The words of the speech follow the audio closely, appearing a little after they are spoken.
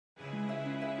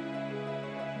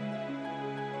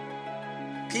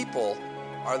people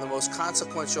are the most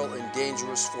consequential and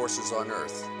dangerous forces on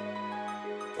earth.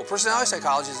 Well, personality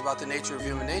psychology is about the nature of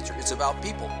human nature. It's about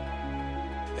people.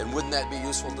 And wouldn't that be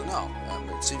useful to know?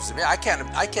 It seems to me, I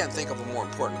can't think of a more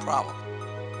important problem.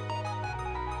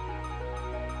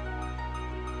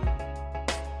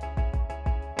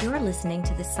 You're listening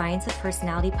to the Science of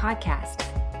Personality podcast,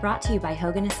 brought to you by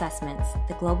Hogan Assessments,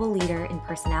 the global leader in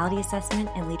personality assessment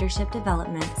and leadership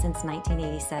development since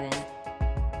 1987.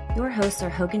 Your hosts are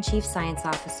Hogan Chief Science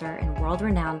Officer and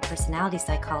world-renowned personality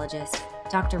psychologist,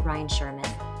 Dr. Ryne Sherman,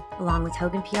 along with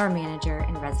Hogan PR Manager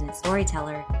and resident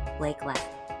storyteller, Blake Lepp.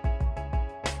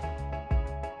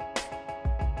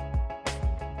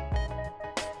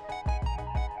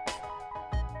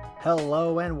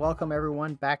 Hello and welcome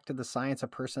everyone back to the Science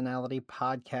of Personality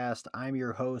podcast. I'm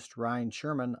your host, Ryne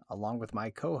Sherman, along with my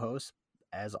co-host,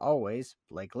 as always,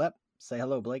 Blake Lepp. Say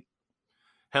hello, Blake.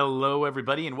 Hello,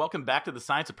 everybody, and welcome back to the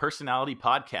Science of Personality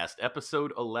podcast,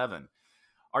 episode 11.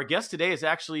 Our guest today is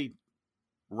actually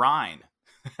Ryne.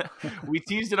 We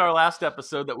teased in our last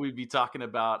episode that we'd be talking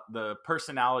about the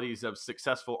personalities of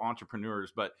successful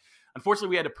entrepreneurs, but unfortunately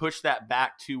we had to push that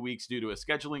back 2 weeks due to a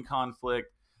scheduling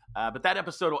conflict. But that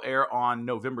episode will air on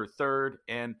November 3rd.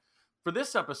 And for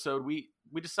this episode, we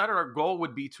decided our goal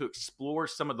would be to explore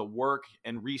some of the work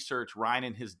and research Ryne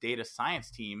and his data science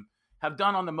team have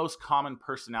done on the most common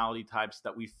personality types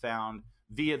that we found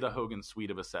via the Hogan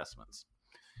suite of assessments.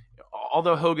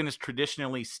 Although Hogan has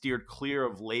traditionally steered clear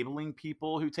of labeling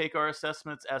people who take our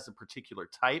assessments as a particular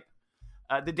type,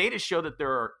 the data show that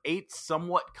there are 8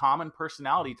 somewhat common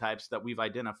personality types that we've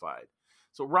identified.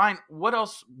 So, Ryne, what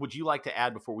else would you like to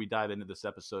add before we dive into this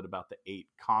episode about the 8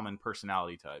 common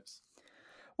personality types?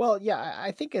 Well, yeah,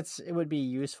 I think it would be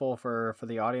useful for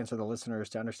the audience or the listeners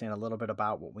to understand a little bit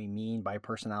about what we mean by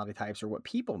personality types or what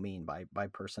people mean by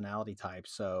personality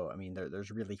types. So, I mean, there's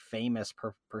really famous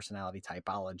personality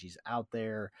typologies out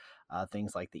there.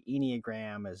 Things like the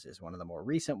Enneagram is one of the more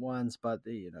recent ones, but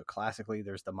classically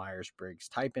there's the Myers-Briggs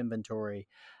type inventory.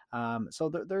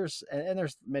 So there's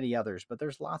many others, but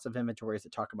there's lots of inventories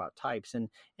that talk about types, and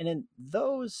in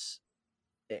those.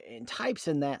 And types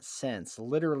in that sense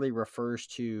literally refers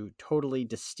to totally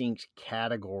distinct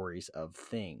categories of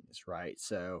things, right?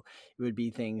 So it would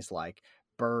be things like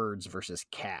birds versus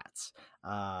cats,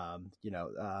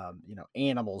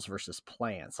 animals versus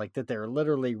plants, like that. They're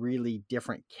literally really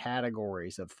different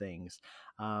categories of things.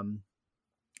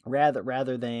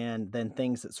 Rather than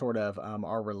things that sort of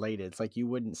are related. It's like you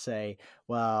wouldn't say,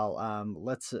 well,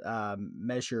 let's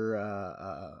measure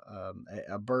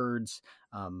a bird's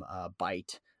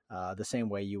bite the same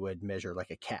way you would measure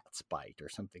like a cat's bite or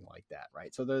something like that,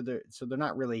 right? So they're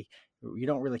not really, you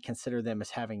don't really consider them as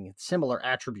having similar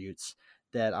attributes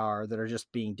that are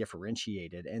just being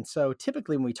differentiated. And so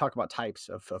typically when we talk about types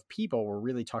of people, we're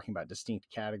really talking about distinct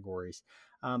categories.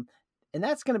 And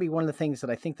that's going to be one of the things that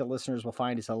I think the listeners will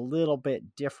find is a little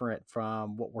bit different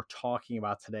from what we're talking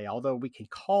about today. Although we can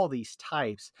call these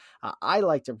types, I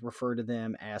like to refer to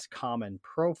them as common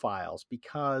profiles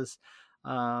because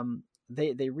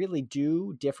they really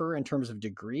do differ in terms of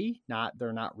degree.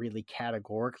 They're not really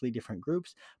categorically different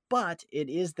groups, but it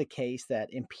is the case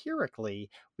that empirically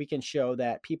we can show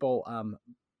that people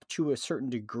to a certain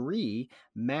degree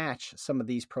match some of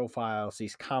these profiles,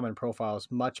 these common profiles,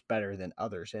 much better than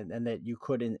others. And that you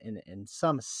could, in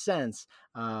some sense,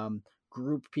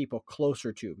 group people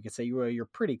closer to. We could say you're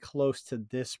pretty close to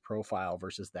this profile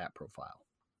versus that profile.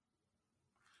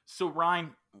 So,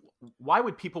 Ryne, why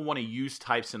would people want to use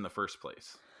types in the first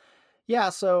place? Yeah,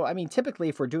 so I mean, typically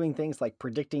if we're doing things like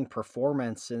predicting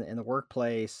performance in the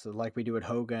workplace, like we do at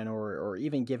Hogan, or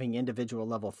even giving individual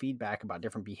level feedback about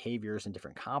different behaviors and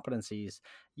different competencies,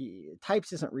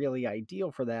 types isn't really ideal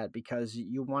for that because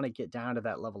you want to get down to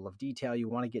that level of detail. You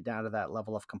want to get down to that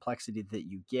level of complexity that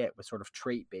you get with sort of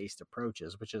trait-based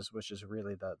approaches, which is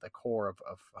really the core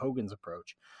of Hogan's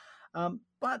approach.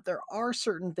 But there are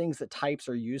certain things that types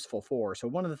are useful for. So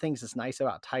one of the things that's nice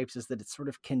about types is that it's sort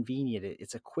of convenient.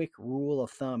 It's a quick rule of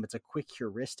thumb. It's a quick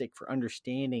heuristic for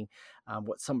understanding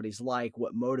what somebody's like,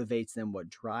 what motivates them, what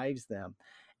drives them.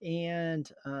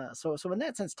 And so in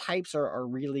that sense, types are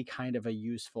really kind of a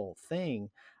useful thing.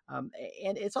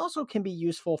 And it's also can be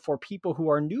useful for people who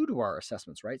are new to our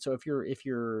assessments, right? So if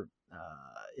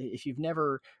you've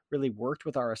never really worked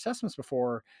with our assessments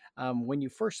before, when you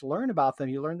first learn about them,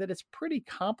 you learn that it's pretty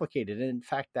complicated. And in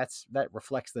fact, that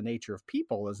reflects the nature of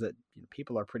people, is that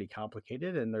people are pretty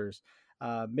complicated, and there's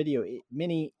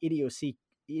many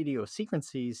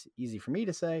idiosyncrasies, easy for me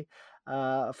to say,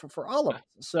 for all of us.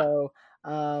 So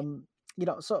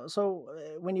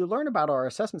When you learn about our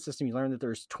assessment system, you learn that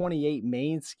there's 28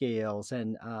 main scales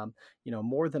and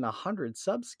more than 100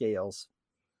 subscales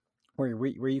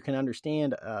where you can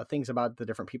understand things about the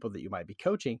different people that you might be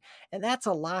coaching. And that's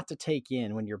a lot to take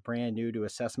in when you're brand new to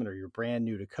assessment or you're brand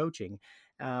new to coaching,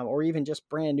 or even just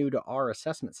brand new to our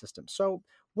assessment system. So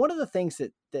one of the things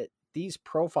that these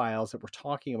profiles that we're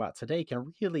talking about today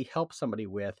can really help somebody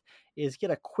with is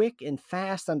get a quick and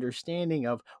fast understanding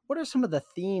of what are some of the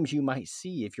themes you might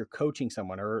see if you're coaching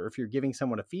someone or if you're giving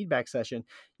someone a feedback session.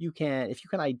 If you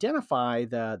can identify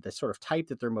the sort of type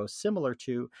that they're most similar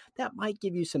to, that might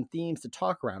give you some themes to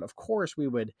talk around. Of course, we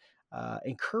would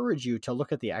encourage you to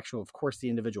look at the actual, of course, the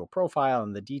individual profile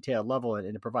and the detailed level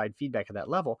and to provide feedback at that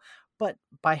level. But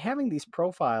by having these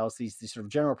profiles, these sort of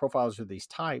general profiles or these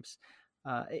types,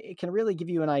 it can really give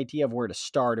you an idea of where to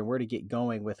start and where to get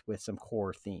going with some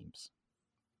core themes.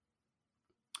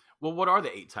 Well, what are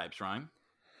the 8 types, Ryne?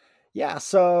 Yeah.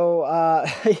 So,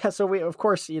 so we, of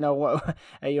course,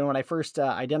 when I first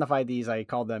identified these, I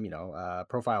called them,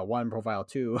 profile 1, profile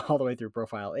 2, all the way through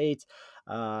profile 8.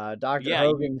 Dr.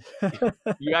 Hogan.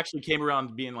 You actually came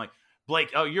around being like,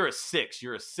 Blake, oh, you're a 6.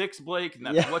 You're a 6, Blake, and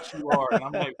that's what you are. And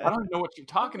I'm like, I don't know what you're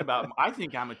talking about. I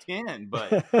think I'm a 10,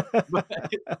 but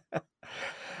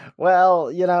well,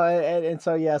 and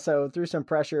so through some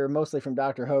pressure, mostly from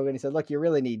Dr. Hogan, he said, look, you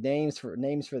really need names for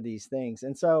these things.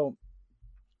 And so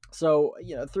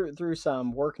through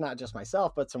some work, not just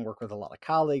myself, but some work with a lot of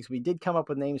colleagues, we did come up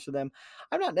with names for them.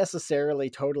 I'm not necessarily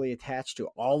totally attached to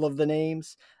all of the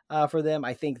names for them.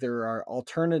 I think there are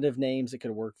alternative names that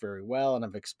could work very well, and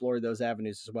I've explored those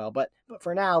avenues as well. But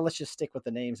for now, let's just stick with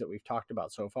the names that we've talked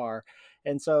about so far.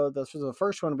 And so the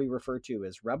first one we refer to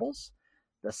as rebels.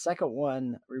 The second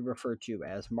one we refer to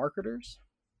as marketers.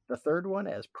 The third one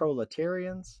as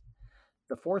proletarians.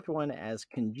 The fourth one as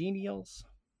congenials.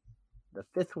 The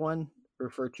fifth one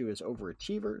referred to as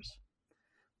overachievers.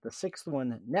 The sixth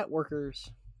one,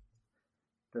 networkers.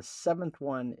 The seventh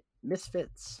one,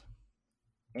 misfits.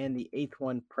 And the eighth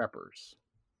one, preppers.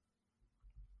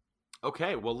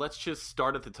 Okay, well, let's just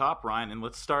start at the top, Ryne, and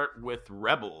let's start with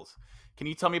rebels. Can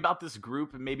you tell me about this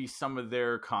group and maybe some of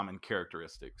their common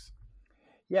characteristics?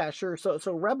 Yeah, sure. So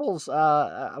rebels,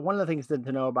 one of the things to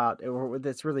know about, or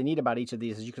that's really neat about each of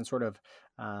these, is you can sort of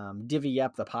divvy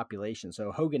up the population.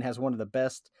 So Hogan has one of the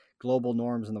best global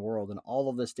norms in the world, and all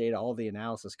of this data, all the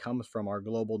analysis comes from our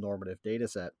global normative data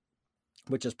set,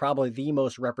 which is probably the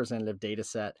most representative data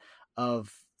set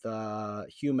of the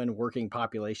human working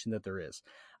population that there is.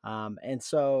 And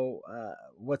so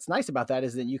what's nice about that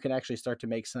is that you can actually start to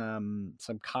make some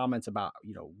comments about,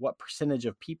 what percentage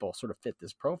of people sort of fit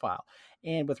this profile.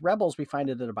 And with rebels, we find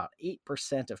that about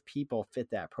 8% of people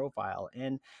fit that profile.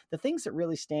 And the things that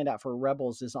really stand out for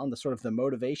rebels is on the sort of the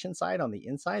motivation side, on the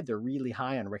inside. They're really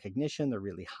high on recognition. They're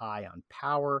really high on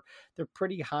power. They're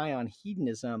pretty high on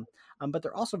hedonism, but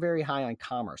they're also very high on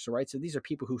commerce. Right. So these are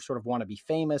people who sort of want to be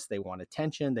famous. They want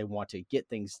attention. They want to get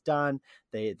things done.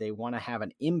 They want to have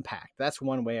an impact. That's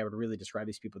one way I would really describe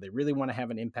these people. They really want to have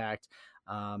an impact,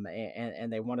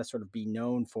 and they want to sort of be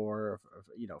known for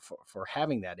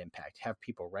having that impact, have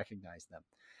people recognize them.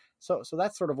 So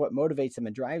that's sort of what motivates them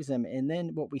and drives them. And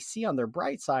then what we see on their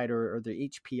bright side or the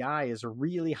HPI is a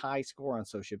really high score on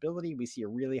sociability. We see a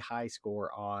really high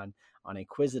score on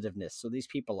inquisitiveness. So these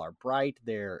people are bright,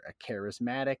 they're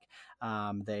charismatic,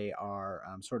 they are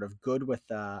sort of good with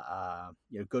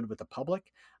good with the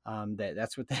public.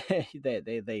 That's what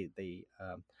they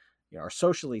are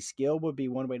socially skilled would be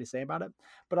one way to say about it.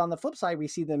 But on the flip side, we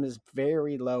see them as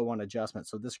very low on adjustment.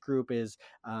 So this group is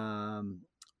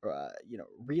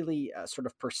really sort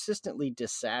of persistently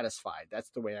dissatisfied. That's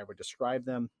the way I would describe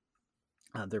them.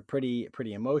 They're pretty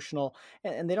emotional,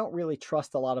 and they don't really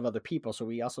trust a lot of other people. So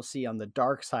we also see on the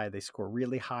dark side, they score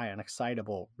really high on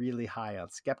excitable, really high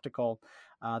on skeptical.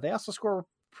 They also score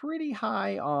pretty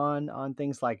high on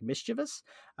things like mischievous,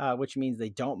 which means they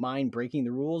don't mind breaking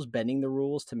the rules, bending the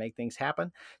rules to make things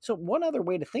happen. So one other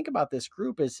way to think about this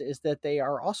group is that they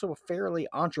are also a fairly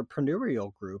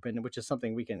entrepreneurial group, and which is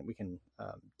something we can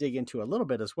dig into a little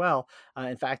bit as well.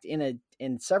 In fact,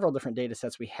 in several different data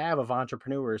sets we have of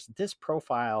entrepreneurs, this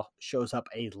profile shows up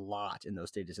a lot in those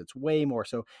data sets, way more.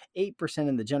 So 8%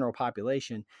 in the general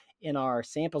population. In our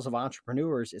samples of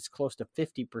entrepreneurs, it's close to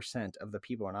 50% of the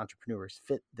people and entrepreneurs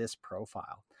fit this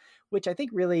profile, which I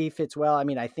think really fits well. I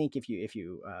mean, I think if you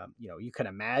you can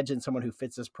imagine someone who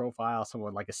fits this profile,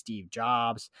 someone like a Steve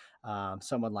Jobs,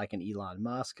 someone like an Elon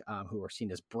Musk, who are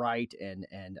seen as bright and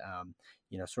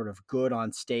sort of good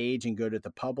on stage and good at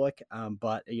the public,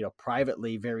 but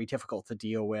privately very difficult to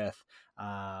deal with,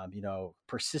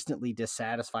 persistently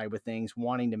dissatisfied with things,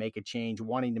 wanting to make a change,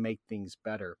 wanting to make things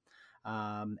better,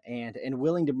 and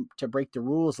willing to break the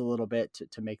rules a little bit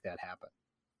to make that happen.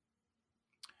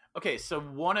 Okay, so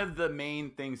one of the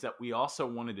main things that we also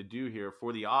wanted to do here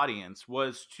for the audience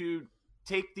was to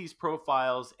take these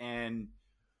profiles and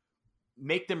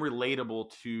make them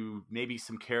relatable to maybe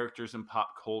some characters in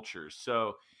pop culture.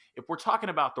 So if we're talking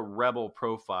about the rebel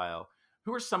profile,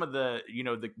 who are some of the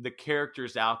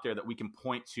characters out there that we can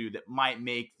point to that might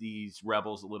make these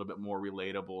rebels a little bit more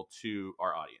relatable to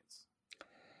our audience?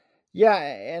 Yeah,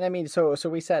 and I mean, so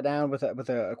we sat down with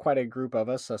quite a group of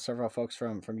us, several folks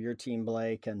from your team,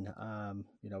 Blake, and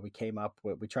we came up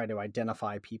with, we tried to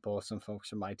identify people, some folks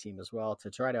from my team as well,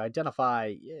 to try to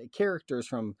identify characters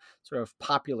from sort of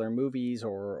popular movies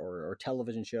or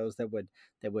television shows that would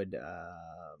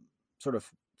sort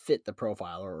of fit the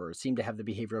profile or seem to have the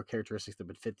behavioral characteristics that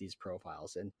would fit these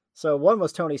profiles. And so one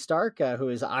was Tony Stark, who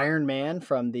is Iron Man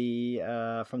from the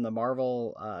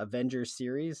Marvel Avengers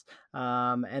series,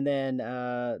 and then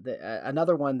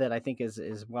another one that I think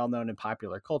is well known in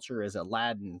popular culture is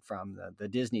Aladdin from the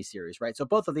Disney series, right? So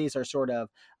both of these are sort of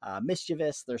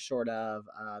mischievous. They're sort of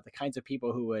the kinds of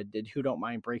people who don't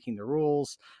mind breaking the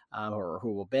rules, or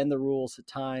who will bend the rules at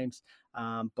times,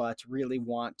 but really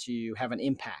want to have an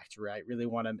impact, right? Really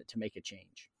want to make a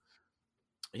change.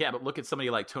 Yeah, but look at somebody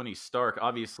like Tony Stark.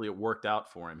 Obviously, it worked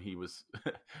out for him. He was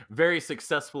very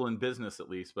successful in business, at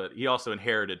least, but he also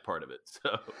inherited part of it.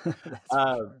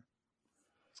 So,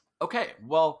 okay,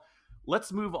 well,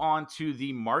 let's move on to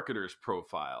the marketer's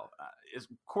profile.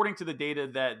 According to the data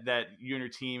that you and your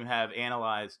team have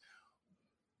analyzed,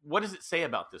 what does it say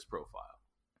about this profile?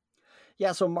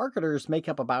 Yeah, so marketers make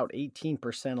up about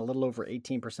 18%, a little over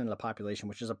 18% of the population,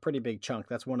 which is a pretty big chunk.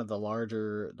 That's one of the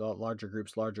larger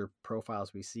groups, larger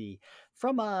profiles we see.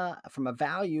 From a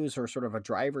values or sort of a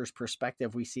driver's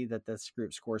perspective, we see that this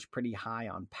group scores pretty high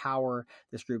on power.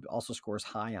 This group also scores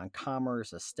high on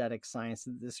commerce, aesthetic, science.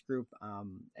 This group,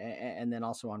 and then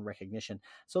also on recognition.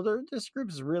 So this group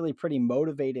is really pretty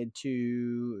motivated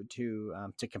to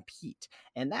compete,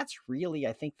 and that's really,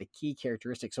 I think, the key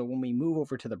characteristic. So when we move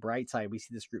over to the bright side, we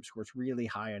see this group scores really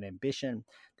high on ambition.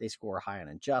 They score high on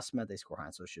adjustment. They score high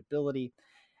on sociability.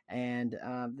 And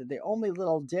the only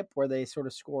little dip where they sort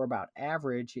of score about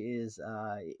average is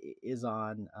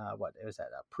on what is that?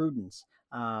 Prudence.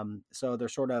 So they're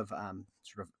sort of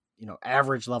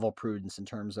average level prudence in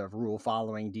terms of rule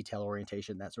following, detail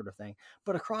orientation, that sort of thing.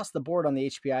 But across the board on the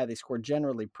HPI, they score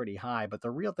generally pretty high. But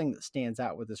the real thing that stands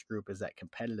out with this group is that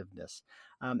competitiveness.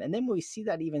 And then we see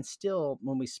that even still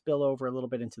when we spill over a little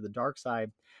bit into the dark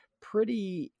side,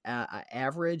 pretty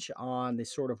average on the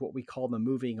sort of what we call the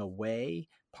moving away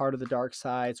part of the dark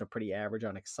side. So pretty average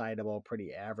on excitable,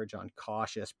 pretty average on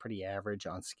cautious, pretty average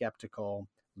on skeptical,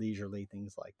 leisurely,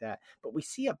 things like that. But we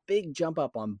see a big jump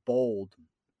up on bold.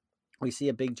 We see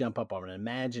a big jump up on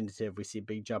imaginative. We see a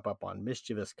big jump up on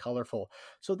mischievous, colorful.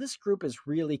 So this group is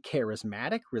really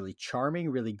charismatic, really charming,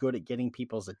 really good at getting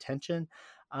people's attention.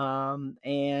 Really,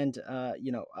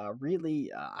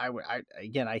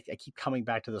 I keep coming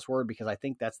back to this word because I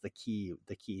think that's the key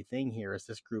thing here is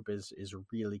this group is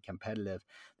really competitive.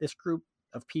 This group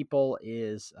of people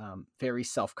is very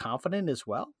self-confident as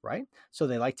well, right? So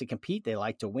they like to compete, they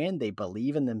like to win, they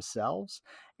believe in themselves.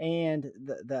 And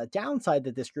the downside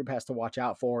that this group has to watch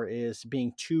out for is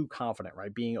being too confident,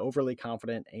 right? Being overly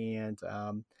confident and,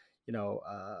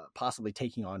 possibly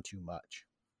taking on too much.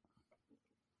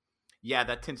 Yeah,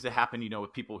 that tends to happen,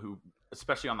 with people who,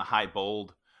 especially on the high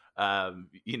bold,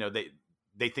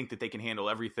 they think that they can handle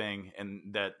everything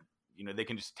and that, they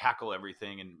can just tackle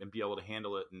everything and be able to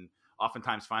handle it. And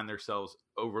oftentimes find themselves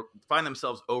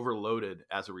overloaded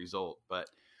as a result. But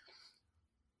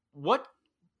what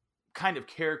kind of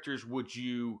characters would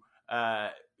you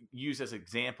use as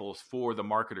examples for the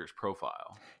marketer's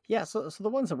profile? Yeah, so the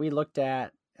ones that we looked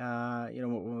at,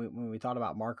 when we thought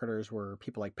about marketers, were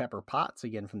people like Pepper Potts,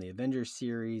 again from the Avengers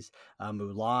series,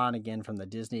 Mulan, again from the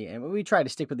Disney. And we try to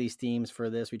stick with these themes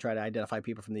for this. We try to identify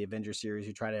people from the Avengers series.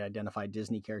 We try to identify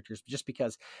Disney characters just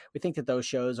because we think that those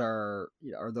shows or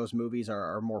those movies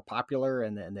are more popular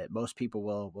and that most people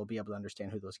will be able to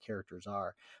understand who those characters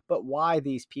are. But why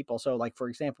these people? So like, for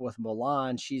example, with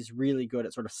Mulan, she's really good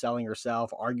at sort of selling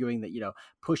herself, arguing that,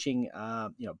 pushing,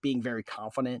 being very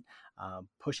confident,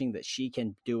 pushing that she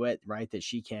can do it, right? That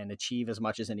she can achieve as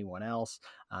much as anyone else.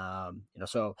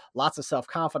 So lots of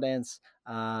self-confidence,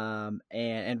 and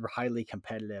highly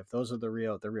competitive. Those are the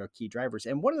real key drivers.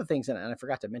 And one of the things, and I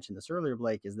forgot to mention this earlier,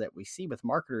 Blake, is that we see with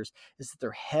marketers is that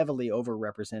they're heavily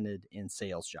overrepresented in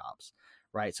sales jobs.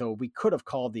 Right. So we could have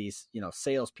called these,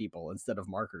 salespeople instead of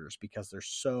marketers, because they're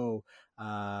so,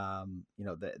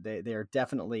 they're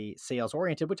definitely sales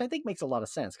oriented, which I think makes a lot of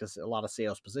sense, because a lot of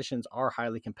sales positions are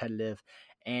highly competitive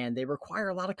and they require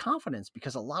a lot of confidence,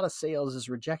 because a lot of sales is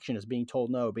rejection, is being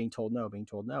told no, being told no, being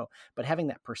told no. But having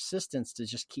that persistence to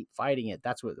just keep fighting it,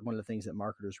 that's one of the things that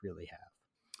marketers really have.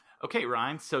 Okay,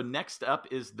 Ryne. So next up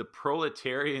is the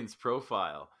Proletarians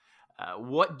profile.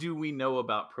 What do we know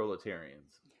about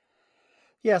Proletarians?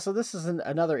 Yeah, so this is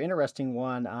another interesting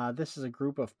one. This is a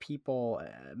group of people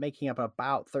making up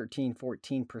about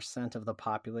 13-14% of the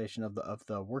population, of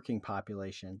the working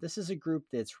population. This is a group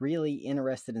that's really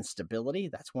interested in stability.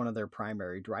 That's one of their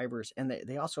primary drivers. And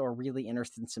they also are really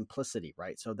interested in simplicity,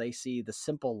 right? So they see the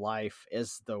simple life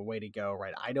as the way to go,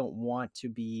 right? I don't want to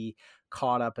be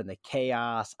caught up in the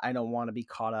chaos. I don't want to be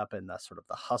caught up in the sort of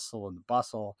the hustle and the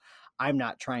bustle. I'm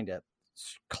not trying to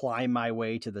climb my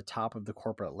way to the top of the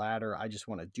corporate ladder. I just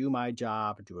want to do my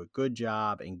job, do a good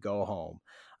job, and go home,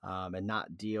 and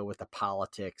not deal with the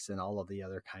politics and all of the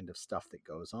other kind of stuff that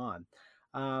goes on.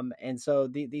 And so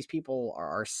these people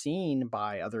are seen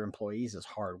by other employees as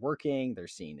hardworking. They're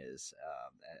seen as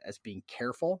being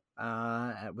careful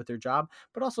with their job,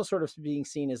 but also sort of being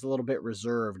seen as a little bit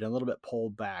reserved and a little bit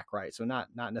pulled back, right? So not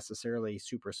necessarily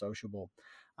super sociable.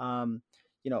 And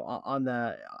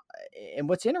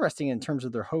what's interesting in terms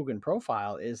of their Hogan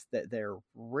profile is that they're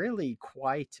really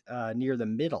quite near the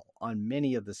middle on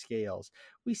many of the scales.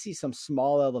 We see some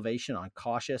small elevation on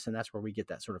cautious, and that's where we get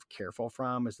that sort of careful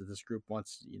from, is that this group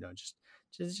wants,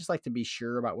 just like to be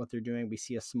sure about what they're doing. We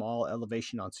see a small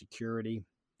elevation on security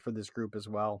for this group as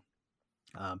well.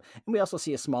 And we also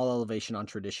see a small elevation on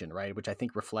tradition, right? Which I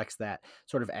think reflects that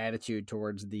sort of attitude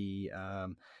towards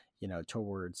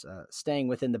staying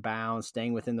within the bounds,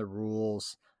 staying within the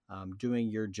rules, doing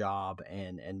your job,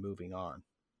 and moving on.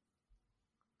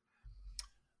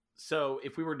 So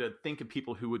if we were to think of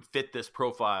people who would fit this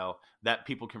profile that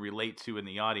people can relate to in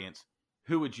the audience,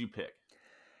 who would you pick?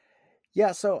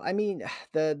 Yeah, so I mean,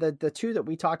 the two that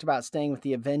we talked about, staying with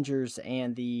the Avengers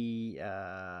and the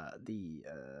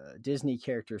Disney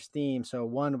characters theme. So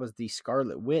one was the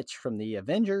Scarlet Witch from the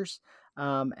Avengers,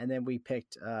 and then we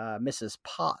picked Mrs.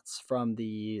 Potts from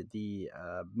the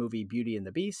movie Beauty and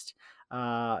the Beast,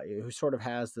 who sort of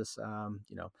has this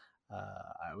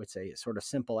I would say sort of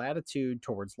simple attitude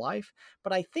towards life.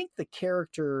 But I think the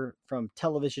character from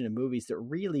television and movies that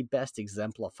really best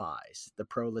exemplifies the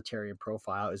proletarian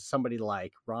profile is somebody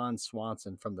like Ron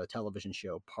Swanson from the television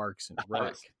show Parks and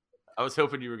Rec. I was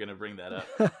hoping you were going to bring that up.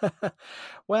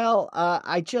 Well,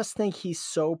 I just think he's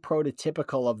so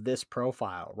prototypical of this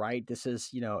profile, right? This is,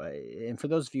 and for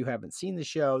those of you who haven't seen the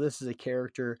show, this is a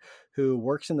character who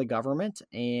works in the government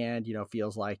and,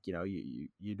 feels like,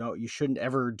 you shouldn't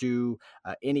ever do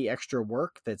any extra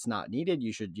work that's not needed.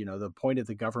 You should, the point of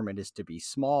the government is to be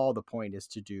small. The point is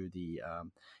to do the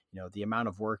amount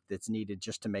of work that's needed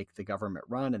just to make the government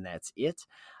run, and that's it.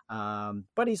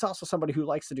 But he's also somebody who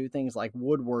likes to do things like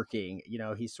woodworking.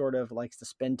 He sort of likes to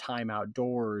spend time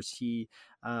outdoors. He,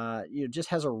 just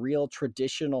has a real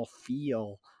traditional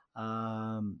feel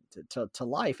to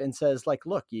life, and says, like,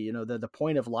 look, the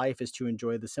point of life is to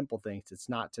enjoy the simple things. It's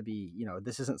not to be,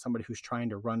 this isn't somebody who's trying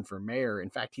to run for mayor. In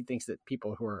fact, he thinks that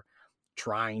people who are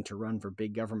trying to run for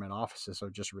big government offices are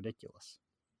just ridiculous.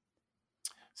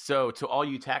 So to all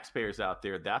you taxpayers out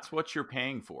there, that's what you're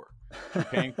paying for. You're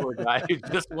paying for a guy who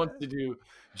just wants to do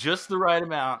just the right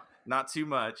amount, not too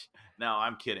much. No,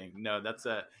 I'm kidding. No,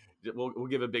 we'll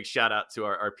give a big shout out to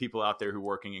our people out there who are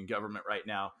working in government right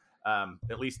now.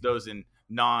 At least those in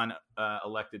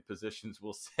non-elected positions,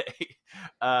 we'll say.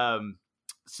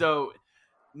 So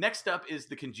next up is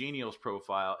the Congenials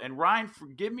profile. And Ryne,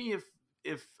 forgive me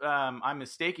if I'm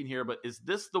mistaken here, but is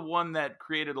this the one that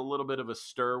created a little bit of a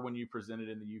stir when you presented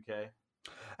in the UK?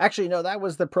 Actually, no, that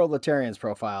was the Proletarians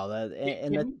profile.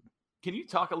 Can you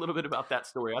talk a little bit about that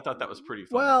story? I thought that was pretty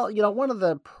fun. Well, one of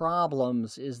the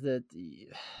problems is that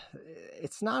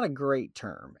it's not a great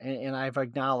term. And I've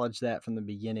acknowledged that from the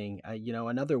beginning.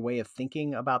 Another way of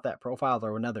thinking about that profile,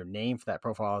 or another name for that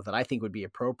profile that I think would be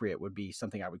appropriate, would be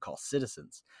something I would call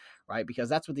citizens, right? Because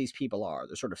that's what these people are.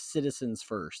 They're sort of citizens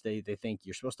first. They think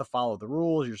you're supposed to follow the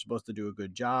rules. You're supposed to do a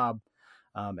good job.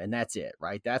 And that's it,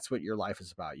 right? That's what your life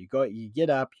is about. You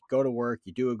get up, you go to work,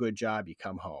 you do a good job, you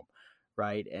come home.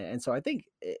 Right. And so I think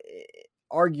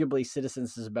arguably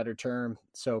citizens is a better term.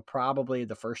 So probably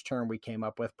the first term we came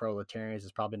up with, proletarians,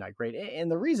 is probably not great.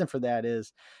 And the reason for that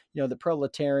is, the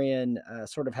proletarian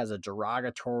sort of has a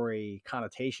derogatory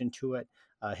connotation to it.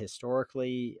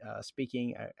 Historically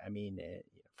speaking, I mean,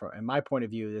 from in my point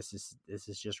of view, this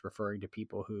is just referring to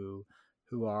people who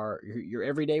are your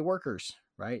everyday workers,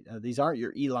 right? These aren't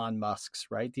your Elon Musks,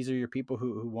 right? These are your people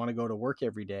who want to go to work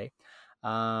every day.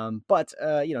 But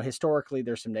historically,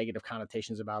 there's some negative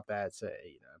connotations about that,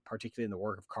 particularly in the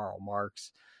work of Karl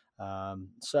Marx.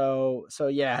 So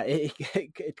yeah,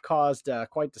 it caused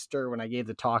quite the stir when I gave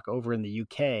the talk over in the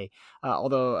UK,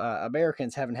 although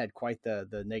Americans haven't had quite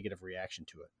the negative reaction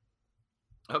to it.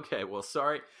 Okay, well,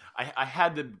 sorry,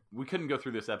 we couldn't go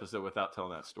through this episode without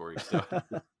telling that story. So,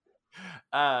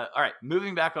 all right,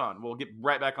 moving back on, we'll get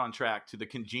right back on track to the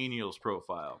Congenials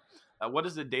profile. What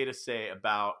does the data say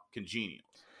about Congenials?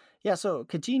 Yeah, so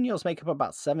Congenials make up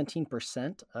about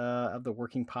 17% of the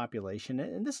working population.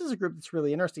 And this is a group that's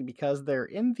really interesting because their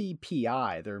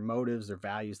MVPI, their motives, their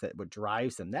values, that what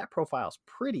drives them, that profile is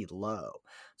pretty low.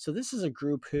 So this is a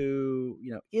group who,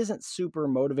 isn't super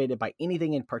motivated by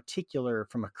anything in particular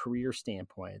from a career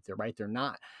standpoint. They're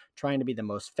not trying to be the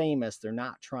most famous. They're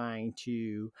not trying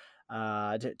to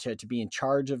be in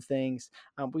charge of things.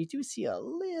 We do see a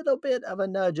little bit of a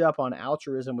nudge up on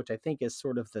altruism, which I think is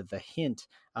sort of the hint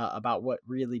about what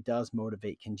really does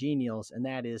motivate Congenials, and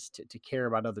that is to care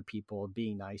about other people,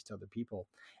 being nice to other people.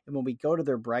 And when we go to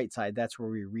their bright side, that's where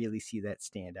we really see that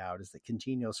stand out, is that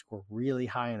Congenials score really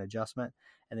high on adjustment,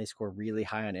 and they score really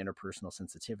high on interpersonal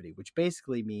sensitivity, which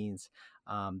basically means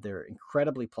they're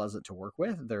incredibly pleasant to work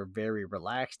with. They're very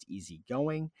relaxed,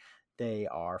 easygoing. They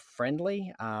are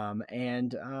friendly,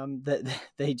 and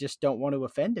they just don't want to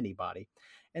offend anybody.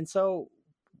 And so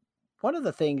one of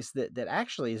the things that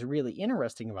actually is really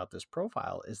interesting about this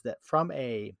profile is that from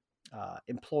a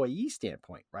employee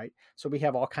standpoint, right? So we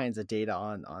have all kinds of data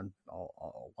on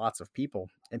lots of people,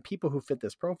 and people who fit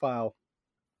this profile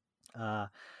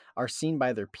are seen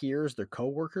by their peers, their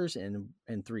coworkers, in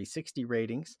 360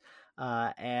 ratings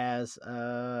as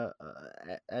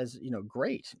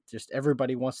great. Just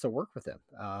everybody wants to work with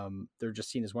them. They're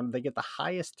just seen as they get the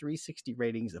highest 360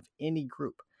 ratings of any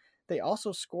group. They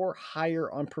also score higher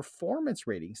on performance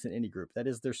ratings than any group. That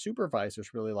is, their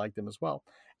supervisors really like them as well.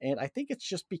 And I think it's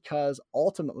just because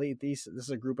ultimately this is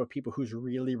a group of people who's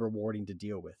really rewarding to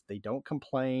deal with. They don't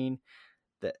complain.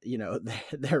 That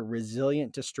they're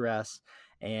resilient to stress,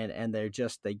 and they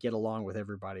get along with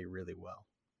everybody really well.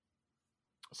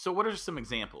 So what are some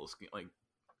examples? Like,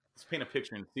 let's paint a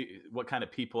picture and see what kind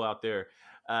of people out there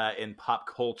in pop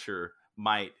culture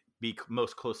might be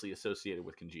most closely associated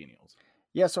with Congenials.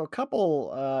 Yeah, so a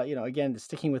couple, again,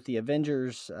 sticking with the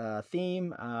Avengers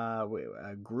theme,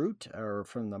 Groot, or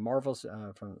from the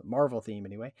Marvel theme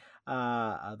anyway,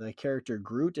 the character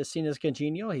Groot is seen as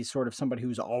congenial. He's sort of somebody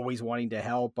who's always wanting to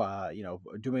help,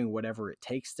 doing whatever it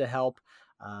takes to help,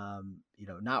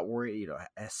 not worried,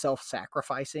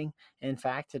 self-sacrificing, in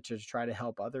fact, to try to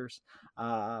help others.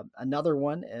 Another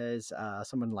one is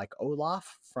someone like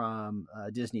Olaf from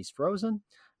Disney's Frozen.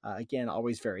 Again,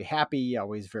 always very happy,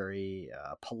 always very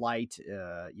polite,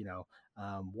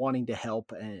 wanting to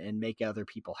help and make other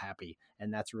people happy.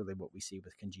 And that's really what we see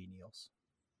with Congenials.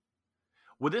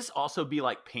 Would this also be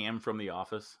like Pam from The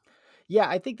Office? Yeah,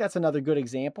 I think that's another good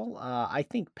example. I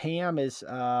think Pam is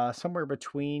somewhere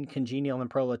between Congenial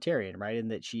and Proletarian, right? In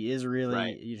that she is really,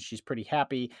 right. She's pretty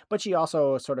happy, but she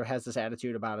also sort of has this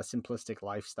attitude about a simplistic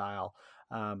lifestyle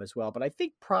as well. But I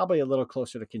think probably a little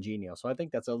closer to Congenial. So I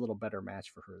think that's a little better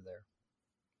match for her there.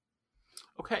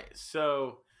 Okay,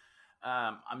 so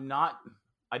I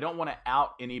don't want to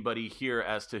out anybody here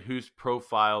as to whose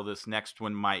profile this next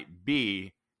one might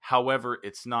be. However,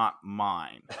 it's not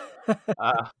mine.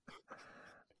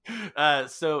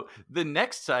 So the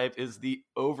next type is the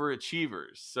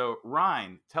overachievers. So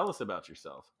Ryne, tell us about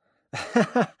yourself.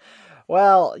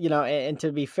 Well, and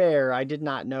to be fair, I did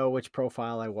not know which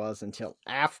profile I was until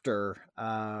after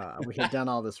we had done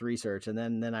all this research. And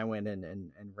then I went in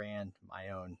and ran my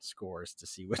own scores to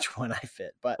see which one I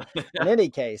fit. But in any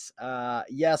case,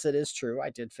 yes, it is true. I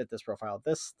did fit this profile.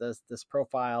 This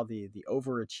profile, the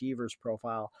overachievers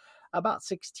profile, about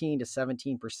 16 to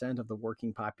 17% of the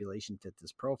working population fit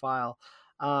this profile.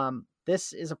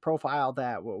 This is a profile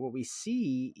that what we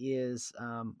see is,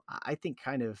 I think,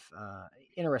 kind of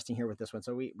interesting here with this one.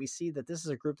 So we see that this is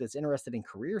a group that's interested in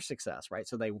career success, right?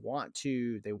 So they want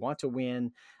to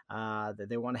win, that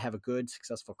they want to have a good,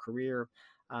 successful career.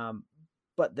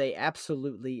 but they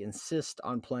absolutely insist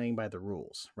on playing by the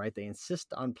rules, right? They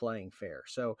insist on playing fair.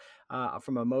 So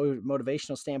from a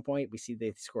motivational standpoint, we see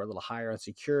they score a little higher on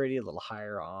security, a little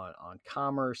higher on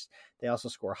commerce. They also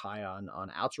score high on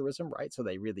altruism, right? So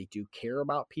they really do care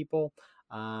about people.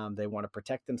 They want to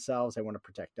protect themselves. They want to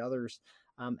protect others.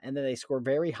 And then they score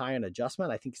very high on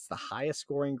adjustment. I think it's the highest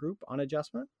scoring group on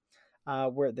adjustment.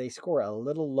 Where they score a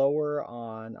little lower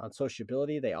on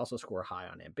sociability. They also score high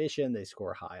on ambition. They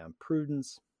score high on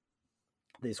prudence.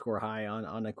 They score high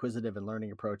on acquisitive and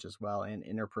learning approach as well, and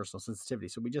interpersonal sensitivity.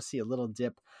 So we just see a little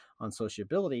dip on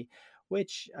sociability,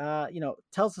 which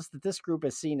tells us that this group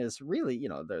is seen as really,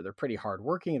 they're pretty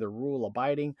hardworking, they're rule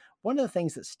abiding. One of the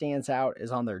things that stands out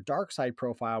is on their dark side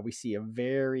profile, we see a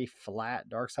very flat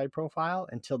dark side profile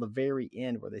until the very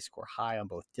end, where they score high on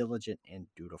both diligent and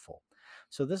dutiful.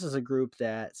 So this is a group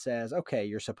that says, okay,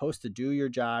 you're supposed to do your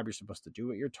job. You're supposed to do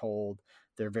what you're told.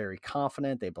 They're very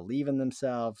confident. They believe in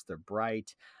themselves. They're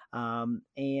bright. And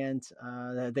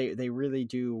they really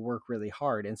do work really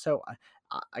hard. And so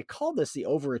I call this the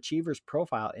overachievers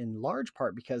profile in large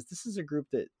part because this is a group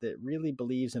that really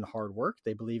believes in hard work.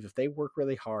 They believe if they work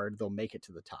really hard, they'll make it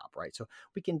to the top, right? So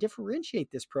we can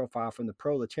differentiate this profile from the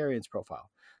proletarians profile.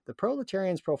 The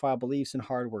proletarians profile believes in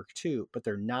hard work too, but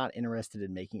they're not interested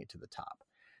in making it to the top.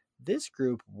 This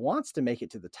group wants to make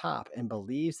it to the top and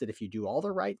believes that if you do all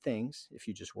the right things, if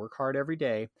you just work hard every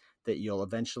day, that you'll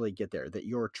eventually get there, that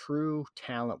your true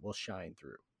talent will shine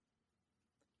through.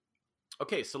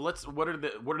 Okay, so what are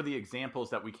the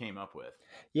examples that we came up with?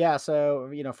 Yeah, so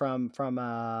from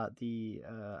the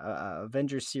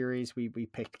Avengers series, we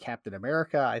picked Captain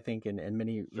America. I think in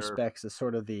many respects is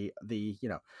sort of the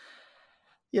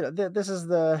this is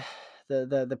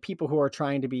the people who are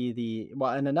trying to be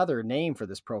and another name for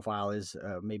this profile is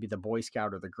maybe the Boy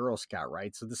Scout or the Girl Scout,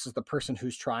 right? So this is the person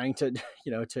who's trying to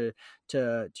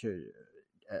to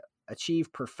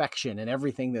achieve perfection in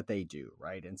everything that they do,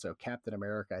 right? And so Captain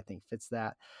America, I think, fits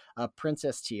that.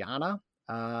 Princess Tiana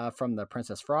from the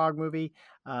Princess Frog movie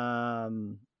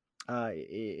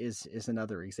is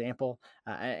another example.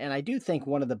 And I do think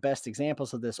one of the best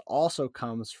examples of this also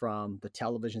comes from the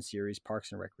television series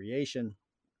Parks and Recreation.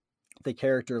 The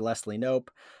character Leslie Knope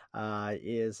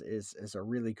is a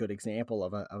really good example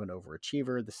of an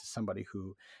overachiever. This is somebody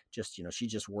who just, she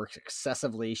just works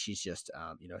excessively. She's just,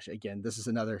 again,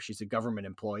 she's a government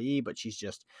employee, but she's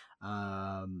just,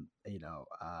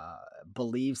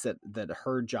 believes that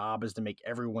her job is to make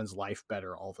everyone's life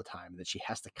better all the time, that she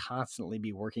has to constantly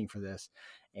be working for this.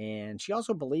 And she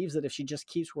also believes that if she just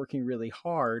keeps working really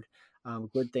hard,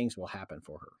 good things will happen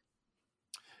for her.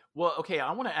 Well, okay,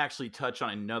 I want to actually touch on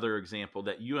another example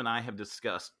that you and I have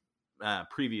discussed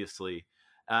previously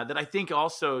that I think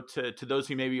also to those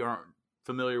who maybe aren't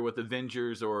familiar with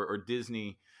Avengers or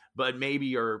Disney, but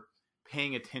maybe are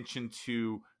paying attention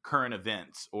to current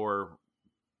events or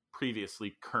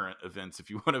previously current events, if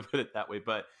you want to put it that way.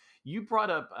 But you brought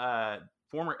up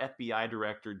former FBI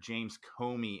Director James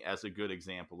Comey as a good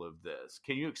example of this.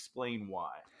 Can you explain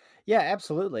why? Yeah,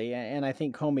 absolutely. And I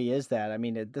think Comey is that. I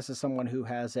mean, this is someone who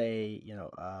has a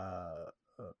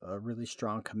really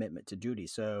strong commitment to duty.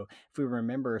 So if we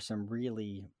remember some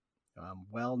really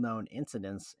well-known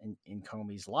incidents in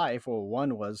Comey's life, well,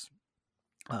 one was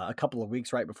a couple of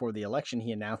weeks right before the election,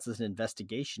 he announces an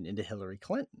investigation into Hillary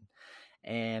Clinton.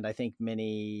 And I think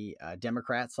many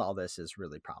Democrats saw this as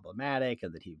really problematic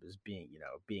and that he was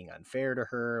being unfair to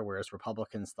her, whereas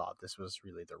Republicans thought this was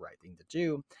really the right thing to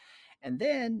do. And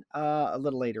then a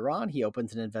little later on, he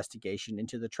opens an investigation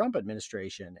into the Trump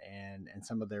administration and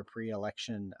some of their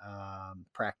pre-election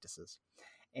practices.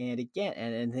 And again,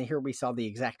 and here we saw the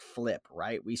exact flip,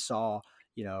 right? We saw,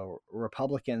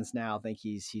 Republicans now think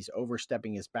he's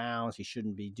overstepping his bounds. He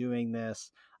shouldn't be doing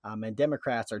this. And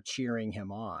Democrats are cheering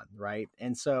him on, right?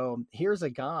 And so here's a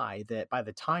guy that by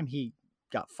the time he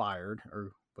got fired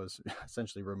or was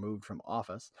essentially removed from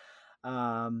office,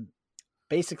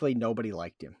 basically nobody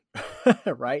liked him,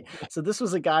 right? So this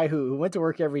was a guy who went to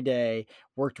work every day,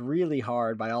 worked really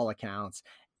hard by all accounts,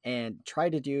 and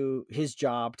tried to do his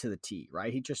job to the T,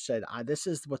 right? He just said, this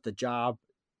is what the job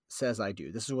says I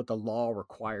do. This is what the law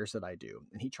requires that I do.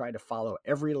 And he tried to follow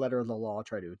every letter of the law,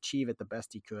 try to achieve it the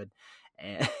best he could,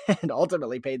 and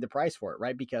ultimately paid the price for it,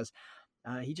 right? Because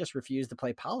he just refused to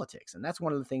play politics. And that's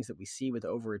one of the things that we see with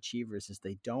overachievers is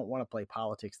they don't want to play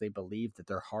politics. They believe that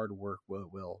their hard work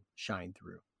will shine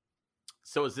through.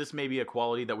 So is this maybe a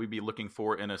quality that we'd be looking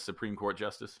for in a Supreme Court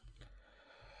justice?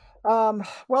 Well,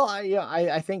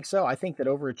 I think so. I think that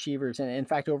overachievers, and in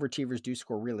fact, overachievers do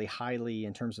score really highly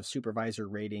in terms of supervisor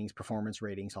ratings, performance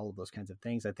ratings, all of those kinds of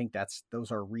things. I think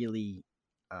those are really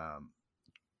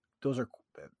those are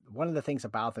one of the things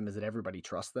about them is that everybody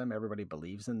trusts them, everybody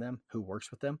believes in them who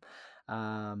works with them,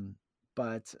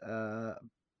 but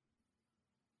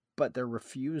their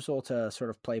refusal to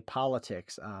sort of play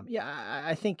politics,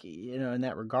 I think, in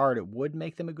that regard, it would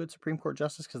make them a good Supreme Court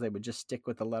justice because they would just stick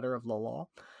with the letter of the law.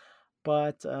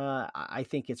 But I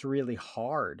think it's really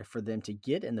hard for them to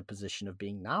get in the position of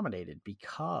being nominated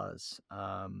because,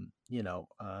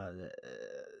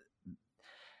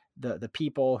 the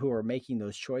people who are making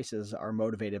those choices are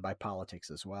motivated by politics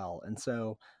as well. And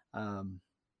so,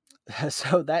 that's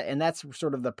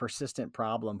sort of the persistent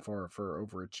problem for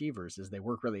overachievers is they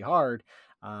work really hard,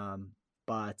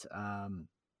 but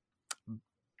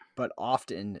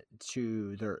often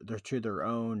to their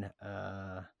own,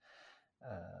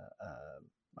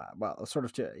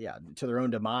 to their own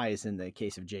demise in the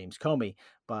case of James Comey,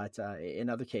 but in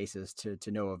other cases to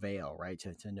no avail, right?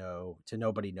 To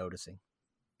nobody noticing.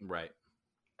 Right.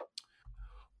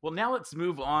 Well, now let's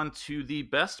move on to the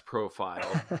best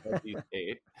profile of these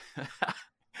 8.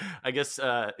 I guess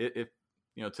if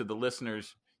to the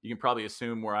listeners, you can probably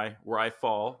assume where I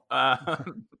fall.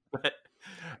 But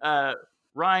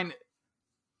Ryne,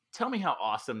 tell me how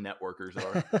awesome networkers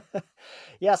are.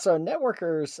 Yeah, so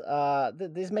networkers,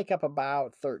 these make up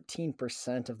about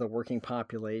 13% of the working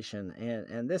population,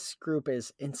 and this group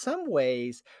is in some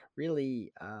ways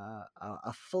really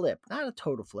a flip, not a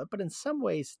total flip, but in some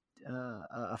ways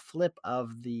a flip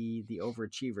of the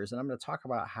overachievers, and I'm going to talk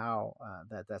about how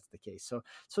that's the case.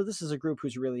 So this is a group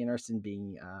who's really interested in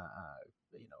being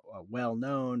well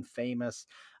known, famous.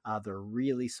 They're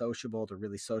really sociable. They're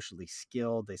really socially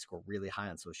skilled. They score really high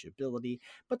on sociability,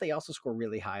 but they also score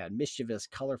really high on mischievous,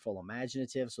 colorful,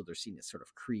 imaginative. So they're seen as sort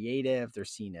of creative. They're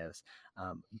seen as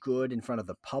good in front of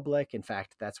the public. In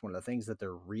fact, that's one of the things that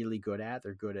they're really good at.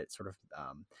 They're good at sort of,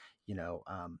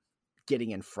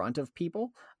 getting in front of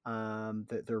people.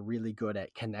 They're really good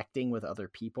at connecting with other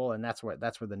people, and that's where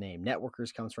the name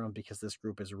networkers comes from, because this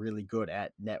group is really good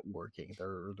at networking.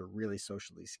 They're really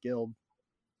socially skilled.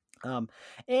 And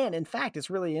in fact, it's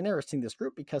really interesting, this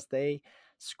group, because they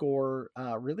score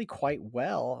really quite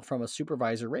well from a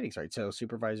supervisor ratings, right? So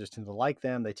supervisors tend to like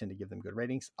them. They tend to give them good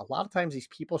ratings. A lot of times these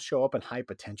people show up in high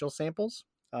potential samples.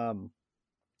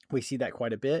 We see that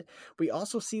quite a bit. We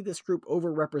also see this group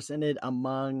overrepresented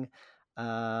among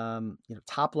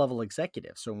top level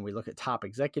executives. So when we look at top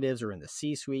executives or in the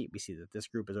C-suite, we see that this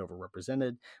group is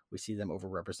overrepresented. We see them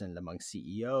overrepresented among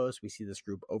CEOs. We see this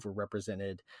group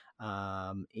overrepresented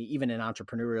even in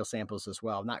entrepreneurial samples as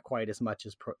well. Not quite as much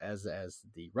as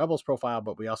the Rebels profile,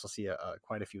 but we also see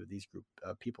quite a few of these group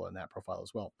people in that profile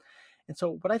as well. And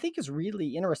so what I think is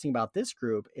really interesting about this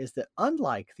group is that,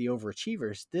 unlike the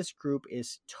overachievers, this group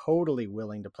is totally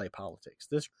willing to play politics.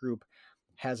 This group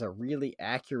has a really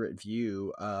accurate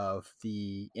view of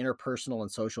the interpersonal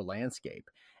and social landscape,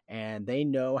 and they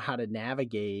know how to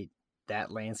navigate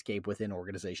that landscape within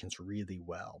organizations really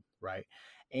well, right?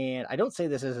 And I don't say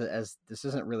this as this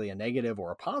isn't really a negative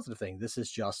or a positive thing. This is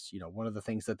just, one of the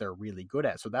things that they're really good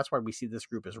at. So that's why we see this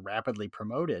group is rapidly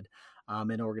promoted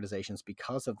in organizations,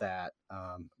 because of that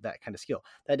kind of skill.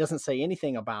 That doesn't say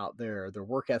anything about their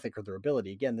work ethic or their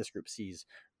ability. Again, this group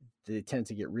they tend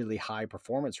to get really high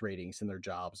performance ratings in their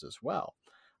jobs as well.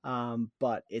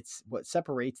 But it's what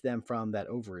separates them from that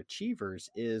overachievers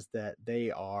is that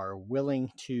they are willing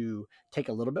to take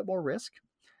a little bit more risk.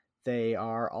 They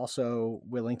are also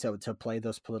willing to play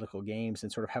those political games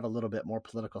and sort of have a little bit more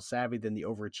political savvy than the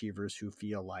overachievers, who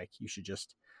feel like you should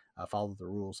just follow the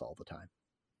rules all the time.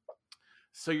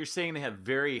 So you're saying they have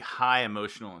very high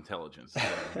emotional intelligence?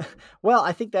 Well,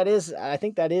 I think that is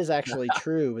actually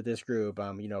true with this group.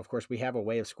 Of course, we have a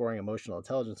way of scoring emotional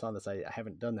intelligence on this. I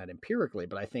haven't done that empirically,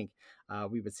 but I think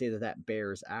we would say that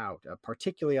bears out,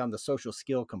 particularly on the social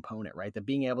skill component, right? The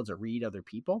being able to read other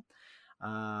people.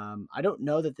 I don't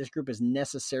know that this group is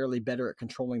necessarily better at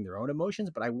controlling their own emotions,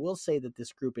 but I will say that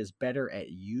this group is better at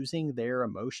using their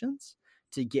emotions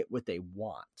to get what they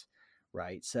want.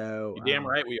 Right. So you're damn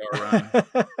right we are, Ryne.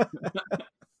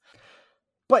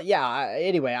 But yeah,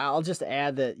 anyway, I'll just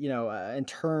add that, in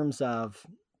terms of,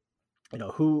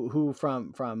 who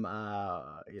from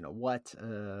what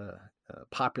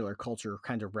popular culture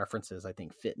kind of references, I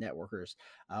think, fit networkers.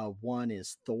 One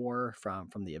is Thor from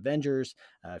the Avengers.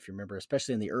 If you remember,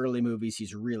 especially in the early movies,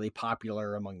 he's really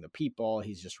popular among the people.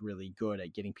 He's just really good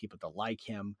at getting people to like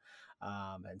him.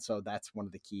 And so that's one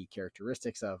of the key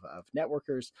characteristics of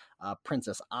networkers.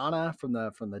 Princess Anna from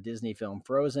the Disney film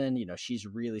Frozen, she's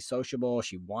really sociable.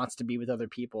 She wants to be with other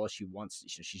people. She's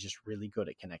just really good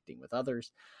at connecting with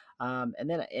others. And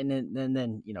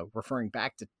then referring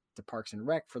back to to Parks and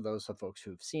Rec, for those of folks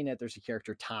who've seen it, there's a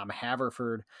character, Tom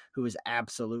Haverford, who is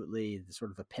absolutely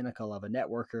sort of the pinnacle of a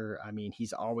networker. I mean,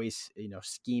 he's always,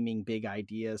 scheming big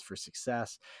ideas for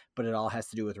success, but it all has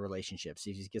to do with relationships.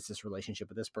 If he gets this relationship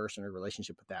with this person or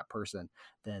relationship with that person,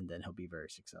 then he'll be very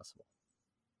successful.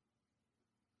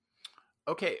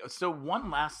 Okay, so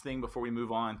one last thing before we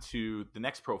move on to the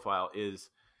next profile is,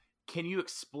 can you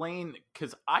explain,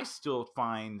 because I still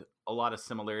find a lot of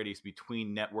similarities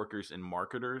between networkers and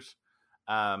marketers,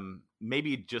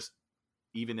 maybe just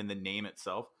even in the name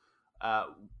itself.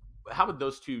 How would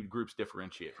those two groups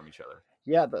differentiate from each other?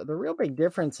 Yeah, the real big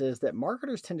difference is that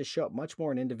marketers tend to show up much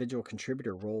more in individual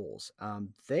contributor roles.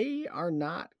 They are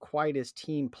not quite as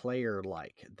team player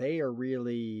like. They are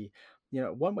really,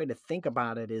 one way to think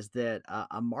about it is that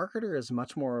a marketer is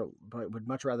would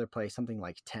much rather play something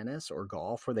like tennis or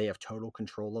golf, where they have total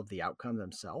control of the outcome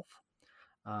themselves.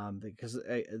 Because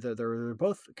they're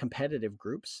both competitive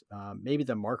groups. Maybe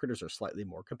the marketers are slightly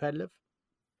more competitive.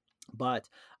 But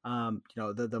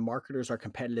the marketers are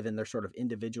competitive in their sort of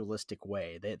individualistic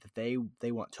way.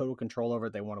 They want total control over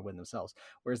it. They want to win themselves.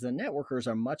 Whereas the networkers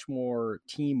are much more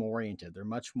team oriented. They're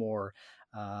much more,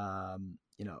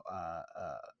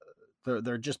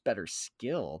 they're just better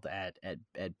skilled at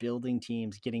building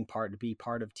teams, to be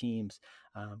part of teams,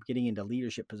 getting into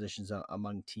leadership positions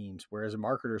among teams. Whereas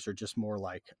marketers are just more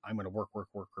like, I'm going to work,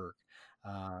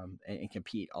 and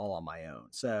compete all on my own.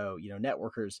 So,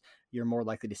 networkers, you're more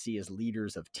likely to see as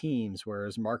leaders of teams,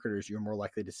 whereas marketers, you're more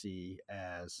likely to see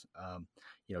as,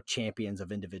 champions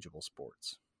of individual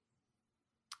sports.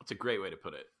 That's a great way to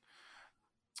put it.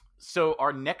 So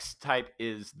our next type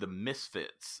is the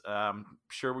Misfits.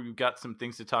 Sure, we've got some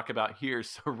things to talk about here.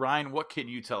 So Ryne, what can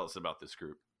you tell us about this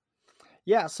group?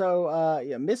 Yeah, so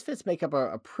Misfits make up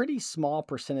a pretty small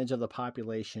percentage of the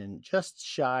population, just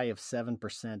shy of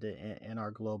 7% in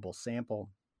our global sample.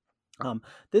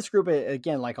 This group,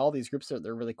 again, like all these groups,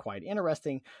 they're really quite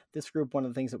interesting. This group, one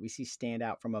of the things that we see stand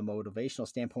out from a motivational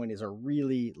standpoint is a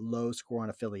really low score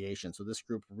on affiliation. So this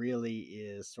group really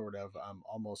is sort of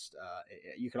almost,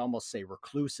 you could almost say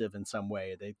reclusive in some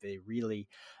way. They really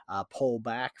pull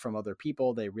back from other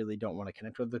people. They really don't want to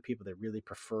connect with other people. They really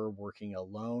prefer working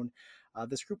alone.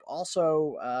 This group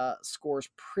also scores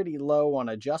pretty low on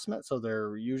adjustment, so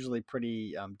they're usually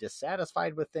pretty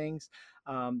dissatisfied with things.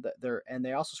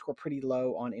 They also score pretty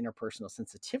low on interpersonal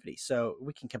sensitivity. So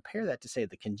we can compare that to, say,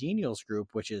 the Congenials group,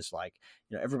 which is like,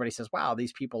 everybody says, wow,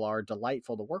 these people are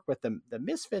delightful to work with. The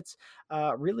Misfits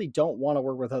really don't want to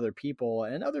work with other people,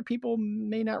 and other people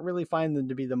may not really find them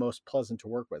to be the most pleasant to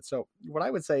work with. So what I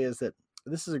would say is that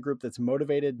this is a group that's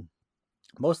motivated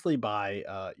mostly by,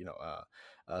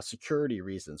 security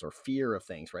reasons or fear of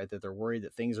things, right? That they're worried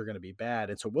that things are going to be bad.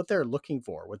 And so what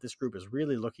this group is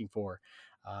really looking for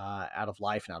out of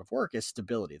life and out of work is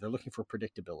stability. They're looking for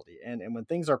predictability. And when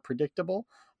things are predictable,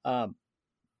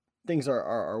 things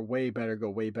are go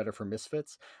way better for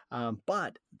Misfits.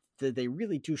 But they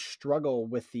really do struggle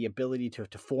with the ability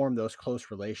to form those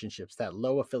close relationships. That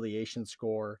low affiliation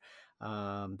score,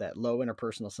 that low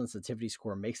interpersonal sensitivity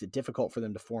score makes it difficult for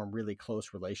them to form really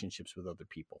close relationships with other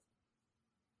people.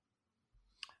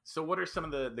 So what are some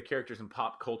of the characters in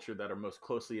pop culture that are most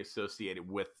closely associated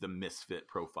with the Misfit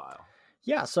profile?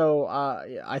 Yeah, so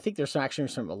I think there's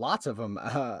lots of them,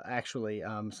 actually.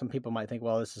 Some people might think,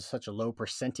 well, this is such a low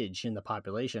percentage in the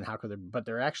population. How could there? But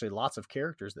there are actually lots of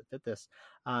characters that fit this.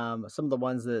 Some of the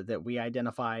ones that we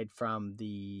identified from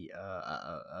the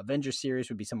Avengers series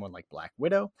would be someone like Black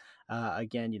Widow.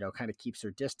 Again, kind of keeps her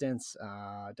distance,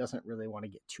 doesn't really want to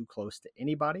get too close to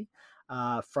anybody.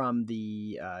 From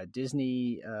the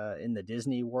Disney, in the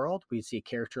Disney world, we see a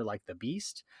character like the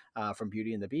Beast from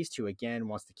Beauty and the Beast, who again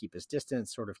wants to keep his distance,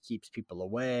 sort of keeps people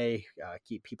away,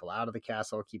 keep people out of the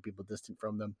castle, keep people distant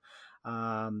from them.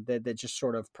 That just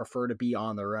sort of prefer to be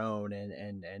on their own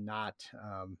and not.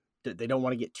 They don't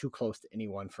want to get too close to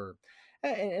anyone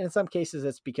and in some cases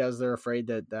it's because they're afraid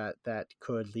that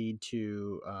could lead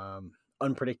to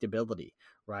unpredictability,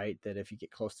 right? That if you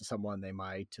get close to someone, they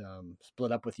might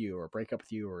split up with you or break up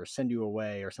with you or send you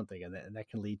away or something. And that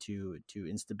can lead to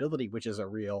instability, which is a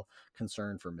real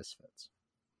concern for Misfits.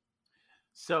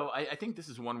 So I think this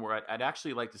is one where I'd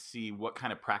actually like to see what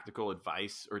kind of practical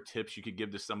advice or tips you could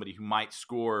give to somebody who might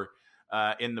score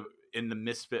in the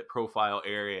Misfit profile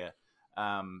area.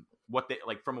 What they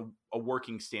like from a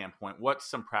working standpoint, what's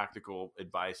some practical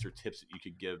advice or tips that you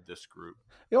could give this group?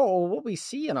 What we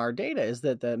see in our data is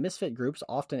that the Misfit groups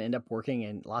often end up working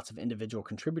in lots of individual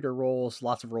contributor roles,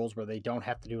 lots of roles where they don't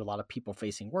have to do a lot of people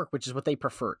facing work, which is what they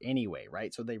prefer anyway,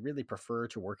 right? So they really prefer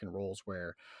to work in roles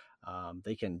where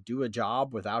They can do a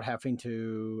job without having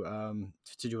to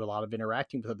do a lot of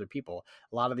interacting with other people.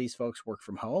 A lot of these folks work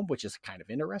from home, which is kind of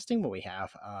interesting when we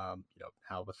have,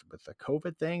 now with the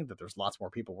COVID thing, that there's lots more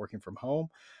people working from home.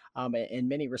 In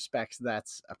many respects,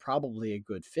 that's probably a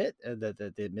good fit.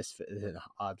 The Misfit,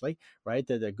 oddly, right?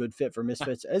 The good fit for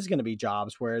Misfits is going to be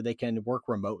jobs where they can work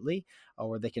remotely,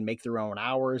 or they can make their own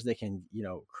hours. They can,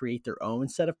 create their own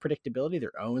set of predictability,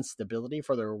 their own stability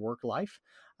for their work life.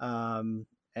 I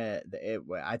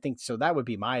think so. That would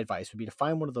be my advice, would be to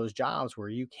find one of those jobs where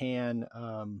you can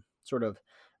sort of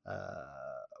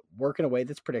work in a way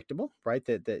that's predictable, right?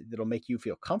 That'll make you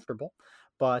feel comfortable,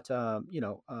 but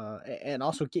and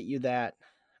also get you that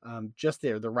just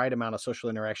the right amount of social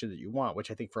interaction that you want,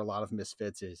 which I think for a lot of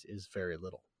Misfits is very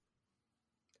little.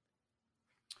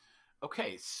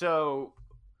 Okay, so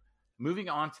moving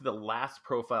on to the last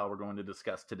profile we're going to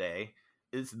discuss today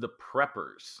is the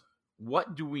preppers.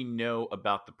 What do we know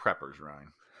about the preppers,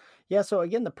 Ryne? Yeah, so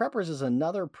again, the preppers is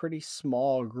another pretty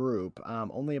small group.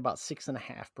 Only about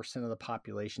 6.5% of the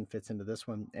population fits into this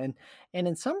one, and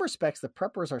in some respects, the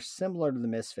preppers are similar to the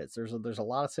Misfits. There's a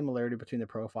lot of similarity between the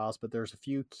profiles, but there's a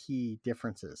few key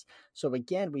differences. So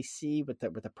again, we see with the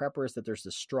preppers that there's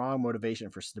this strong motivation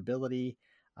for stability.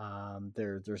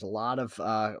 There's a lot of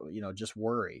just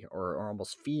worry or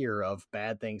almost fear of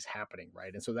bad things happening,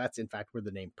 right? And so that's in fact where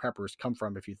the name preppers come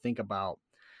from. If you think about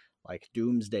like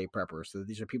doomsday preppers, so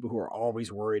these are people who are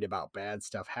always worried about bad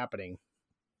stuff happening.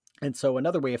 And so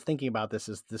another way of thinking about this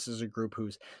is a group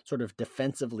who's sort of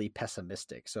defensively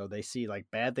pessimistic. So they see like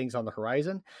bad things on the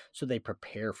horizon, so they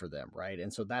prepare for them, right?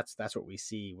 And so that's what we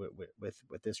see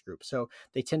with this group. So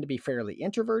they tend to be fairly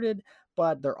introverted,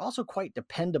 but they're also quite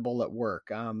dependable at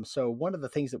work. So one of the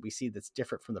things that we see that's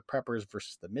different from the preppers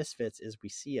versus the Misfits is we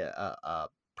see a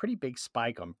pretty big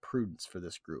spike on prudence for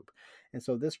this group. And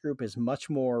so this group is much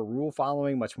more rule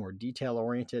following, much more detail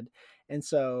oriented. And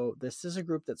so this is a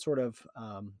group that sort of,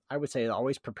 I would say,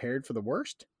 always prepared for the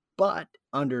worst, but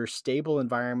under stable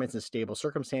environments and stable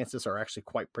circumstances are actually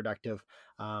quite productive,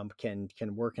 can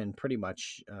work in pretty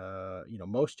much,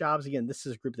 most jobs. Again, this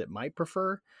is a group that might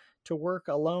prefer to work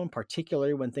alone,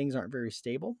 particularly when things aren't very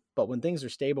stable. But when things are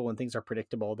stable, when things are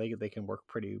predictable, they can work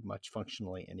pretty much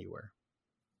functionally anywhere.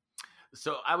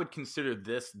 So I would consider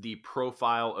this the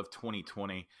profile of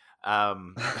 2020.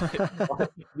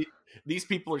 These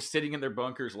people are sitting in their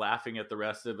bunkers laughing at the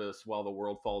rest of us while the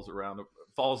world falls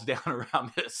down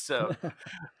around us. So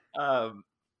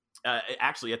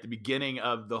actually at the beginning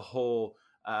of the whole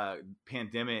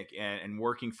pandemic and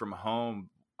working from home,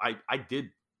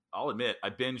 I'll admit, I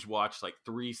binge watched like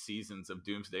 3 seasons of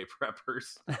Doomsday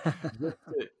Preppers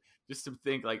just to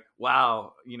think like,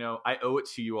 wow, I owe it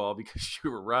to you all because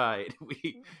you were right.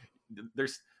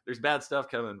 There's bad stuff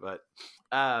coming, but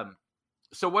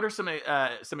so what are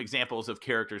some examples of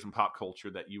characters in pop culture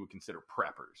that you would consider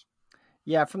preppers?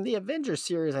 Yeah, from the Avengers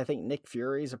series, I think Nick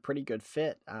Fury is a pretty good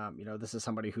fit. This is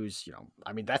somebody who's,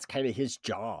 that's kind of his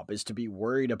job, is to be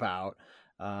worried about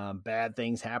bad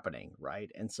things happening,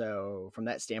 right? And so from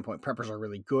that standpoint, preppers are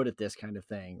really good at this kind of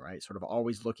thing, right? Sort of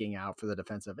always looking out for the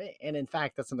defensive. And in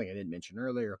fact, that's something I didn't mention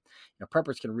earlier.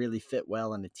 Preppers can really fit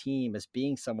well in a team as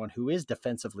being someone who is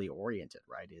defensively oriented,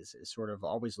 right? Is sort of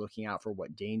always looking out for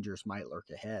what dangers might lurk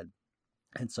ahead.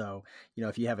 And so,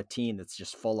 if you have a team that's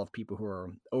just full of people who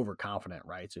are overconfident,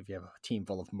 right? So if you have a team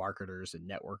full of marketers and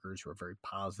networkers who are very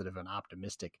positive and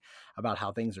optimistic about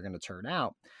how things are going to turn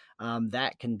out,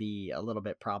 that can be a little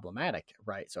bit problematic,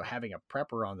 right? So having a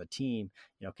prepper on the team,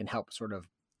 can help sort of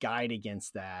guide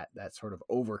against that sort of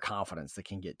overconfidence that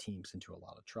can get teams into a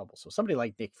lot of trouble. So somebody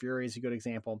like Nick Fury is a good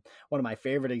example. One of my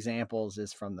favorite examples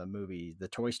is from the movie, the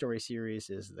Toy Story series,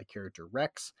 is the character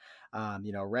Rex.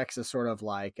 Rex is sort of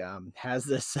like, has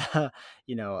this,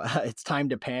 it's time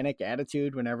to panic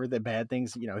attitude whenever the bad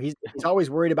things, he's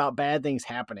always worried about bad things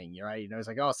happening, right? He's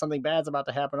like, oh, something bad's about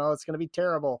to happen. Oh, it's going to be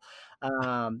terrible.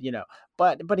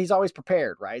 But he's always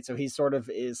prepared, right? So he sort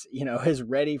of is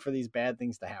ready for these bad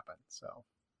things to happen. So.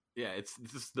 Yeah, it's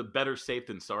just the better safe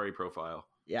than sorry profile.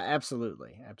 Yeah,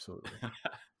 absolutely.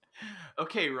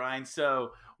 Okay, Ryne.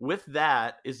 So with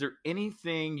that, is there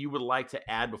anything you would like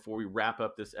to add before we wrap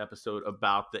up this episode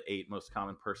about the 8 most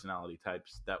common personality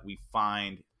types that we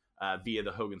find via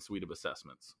the Hogan suite of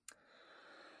assessments?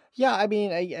 Yeah, I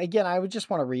mean, again, I would just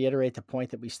want to reiterate the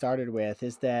point that we started with,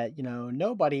 is that,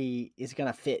 nobody is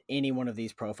going to fit any one of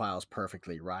these profiles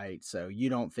perfectly, right? So you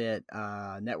don't fit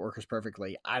networkers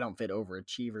perfectly. I don't fit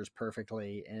overachievers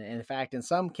perfectly. And in fact, in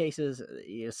some cases,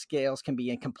 scales can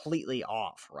be completely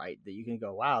off, right? That you can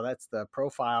go, wow, that's the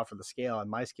profile for the scale,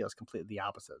 and my scale is completely the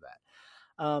opposite of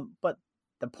that.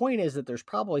 But the point is that there's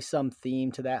probably some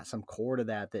theme to that, some core to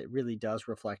that really does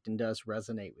reflect and does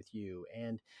resonate with you.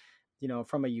 And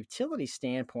from a utility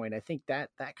standpoint, I think that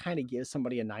kind of gives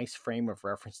somebody a nice frame of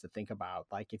reference to think about.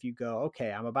 Like if you go,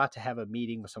 okay, I'm about to have a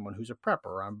meeting with someone who's a prepper,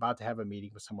 or I'm about to have a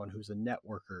meeting with someone who's a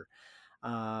networker.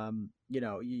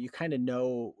 You kind of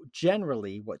know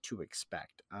generally what to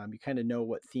expect. You kind of know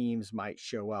what themes might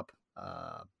show up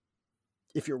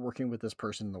if you're working with this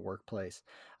person in the workplace.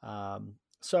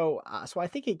 So I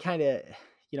think it kind of,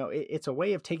 it's a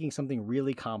way of taking something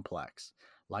really complex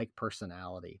like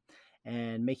personality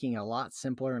and making it a lot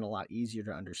simpler and a lot easier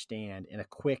to understand in a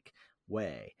quick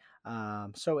way.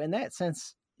 So in that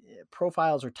sense,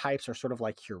 profiles or types are sort of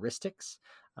like heuristics.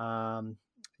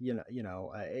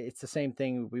 It's the same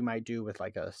thing we might do with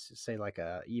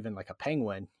even like a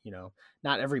penguin.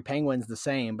 Not every penguin's the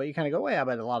same, but you kind of go, yeah,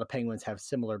 but a lot of penguins have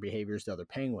similar behaviors to other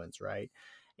penguins, right?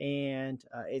 And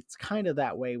it's kind of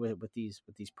that way with these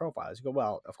profiles. You go,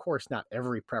 well, of course, not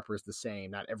every prepper is the same,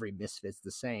 not every misfit's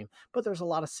the same, but there's a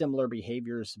lot of similar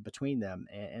behaviors between them,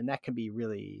 and that can be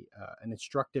really an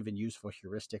instructive and useful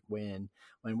heuristic when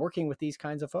working with these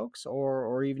kinds of folks,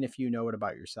 or even if you know it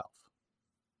about yourself.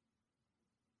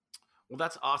 Well,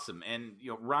 that's awesome, and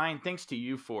Ryne, thanks to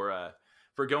you for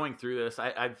going through this.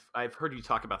 I've heard you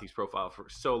talk about these profiles for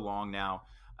so long now.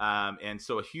 And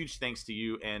so a huge thanks to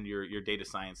you and your data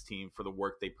science team for the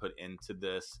work they put into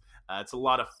this. It's a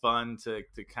lot of fun to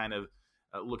kind of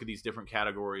look at these different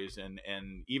categories and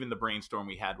even the brainstorm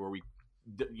we had where we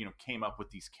came up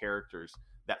with these characters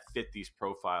that fit these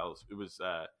profiles. It was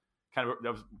that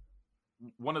was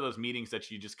one of those meetings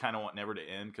that you just kind of want never to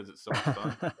end because it's so much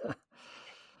fun.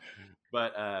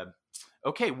 But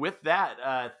okay, with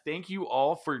that, thank you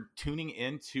all for tuning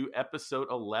in to episode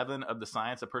 11 of the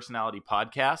Science of Personality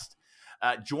podcast.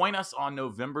 Join us on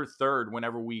November 3rd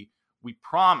whenever we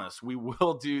promise we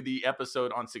will do the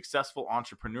episode on successful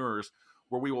entrepreneurs,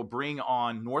 where we will bring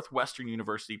on Northwestern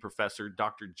University professor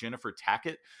Dr. Jennifer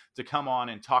Tackett to come on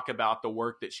and talk about the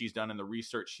work that she's done and the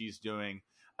research she's doing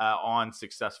on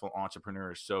successful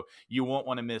entrepreneurs. So you won't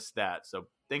want to miss that. So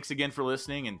thanks again for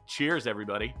listening, and cheers,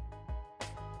 everybody.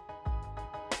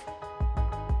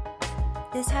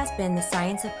 This has been the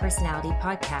Science of Personality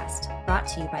podcast, brought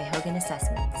to you by Hogan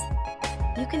Assessments.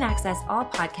 You can access all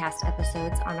podcast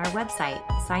episodes on our website,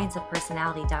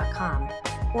 scienceofpersonality.com,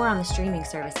 or on the streaming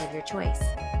service of your choice.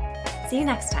 See you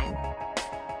next time.